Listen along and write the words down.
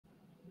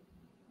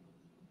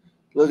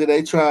Look at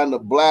they trying to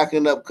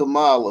blacken up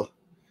Kamala.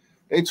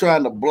 They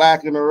trying to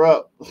blacken her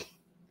up.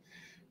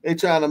 They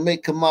trying to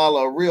make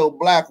Kamala a real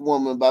black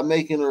woman by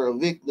making her a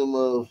victim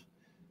of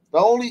the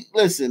only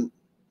listen.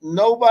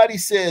 Nobody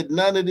said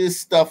none of this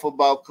stuff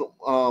about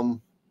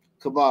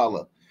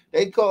Kamala.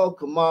 They call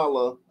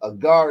Kamala a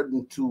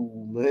garden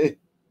tool, man.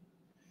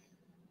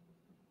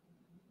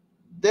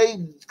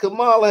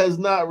 Kamala has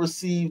not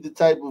received the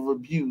type of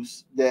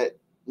abuse that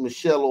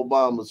Michelle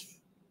Obama's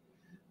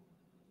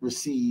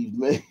received,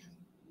 man.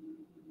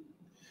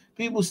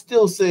 People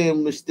still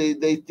saying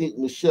they think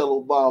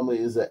Michelle Obama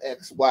is an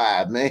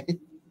XY, man.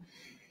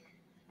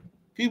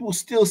 People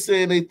still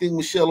saying they think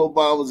Michelle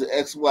Obama is an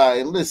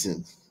XY. And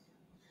listen,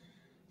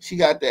 she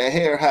got that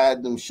hair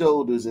hiding them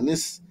shoulders, and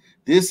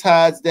this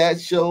hides that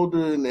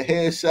shoulder, and the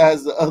hair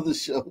hides the other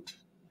shoulder.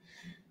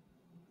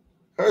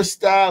 Her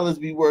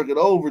stylist be working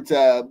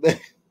overtime, man.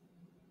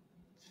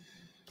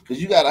 Cause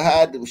you gotta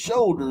hide them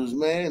shoulders,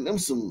 man. Them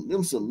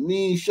some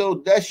mean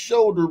shoulder. That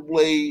shoulder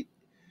blade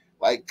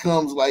like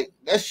comes like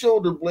that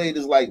shoulder blade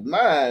is like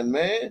mine,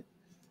 man.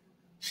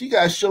 She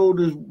got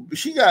shoulders.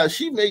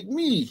 She make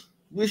me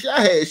wish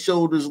I had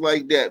shoulders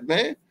like that,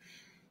 man.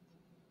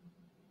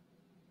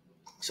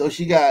 So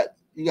you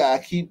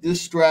gotta keep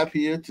this strap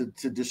here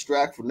to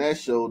distract from that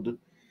shoulder,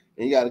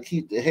 and you gotta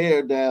keep the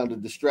hair down to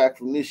distract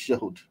from this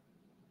shoulder.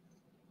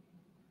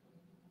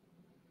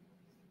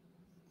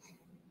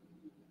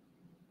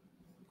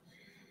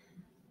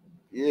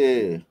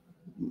 Yeah,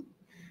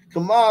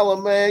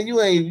 Kamala, man, you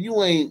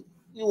ain't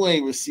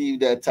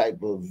received that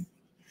type of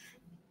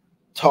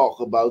talk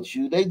about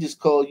you. They just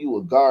call you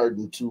a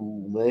garden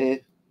tool, man.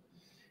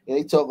 And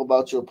they talk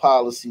about your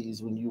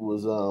policies when you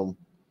was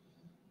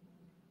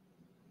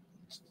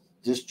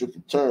district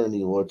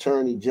attorney or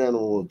attorney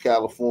general in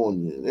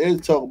California. They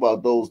talk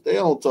about those. They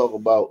don't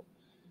call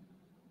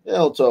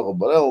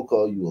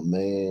you a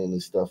man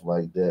and stuff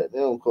like that. They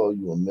don't call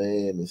you a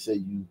man and say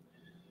you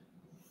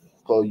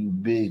call you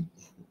big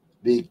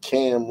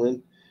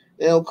Cameron.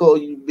 They don't call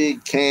you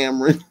big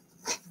Cameron.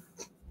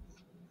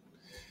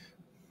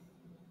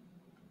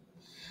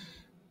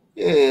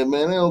 Yeah,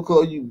 man, they don't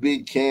call you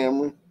big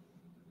Cameron.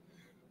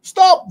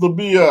 Stop the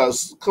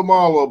BS.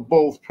 Kamala,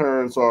 both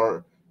parents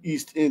are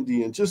East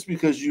Indian. Just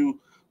because you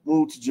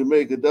moved to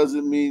Jamaica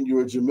doesn't mean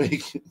you're a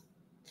Jamaican.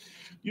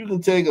 You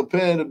can take a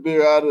panda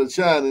bear out of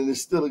China and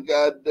it's still a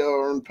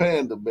goddamn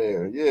panda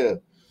bear. Yeah.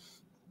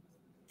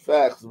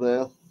 Facts,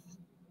 man.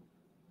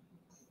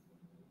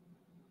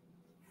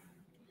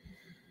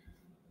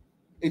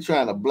 They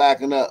trying to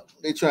blacken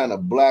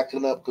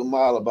up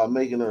Kamala by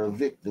making her a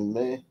victim,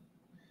 man.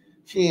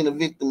 She ain't a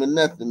victim of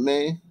nothing,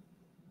 man.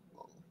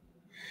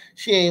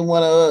 She ain't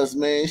one of us,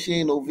 man. She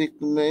ain't no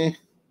victim, man.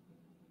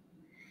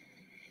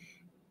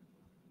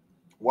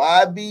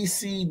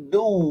 YBC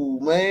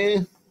dude,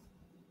 man.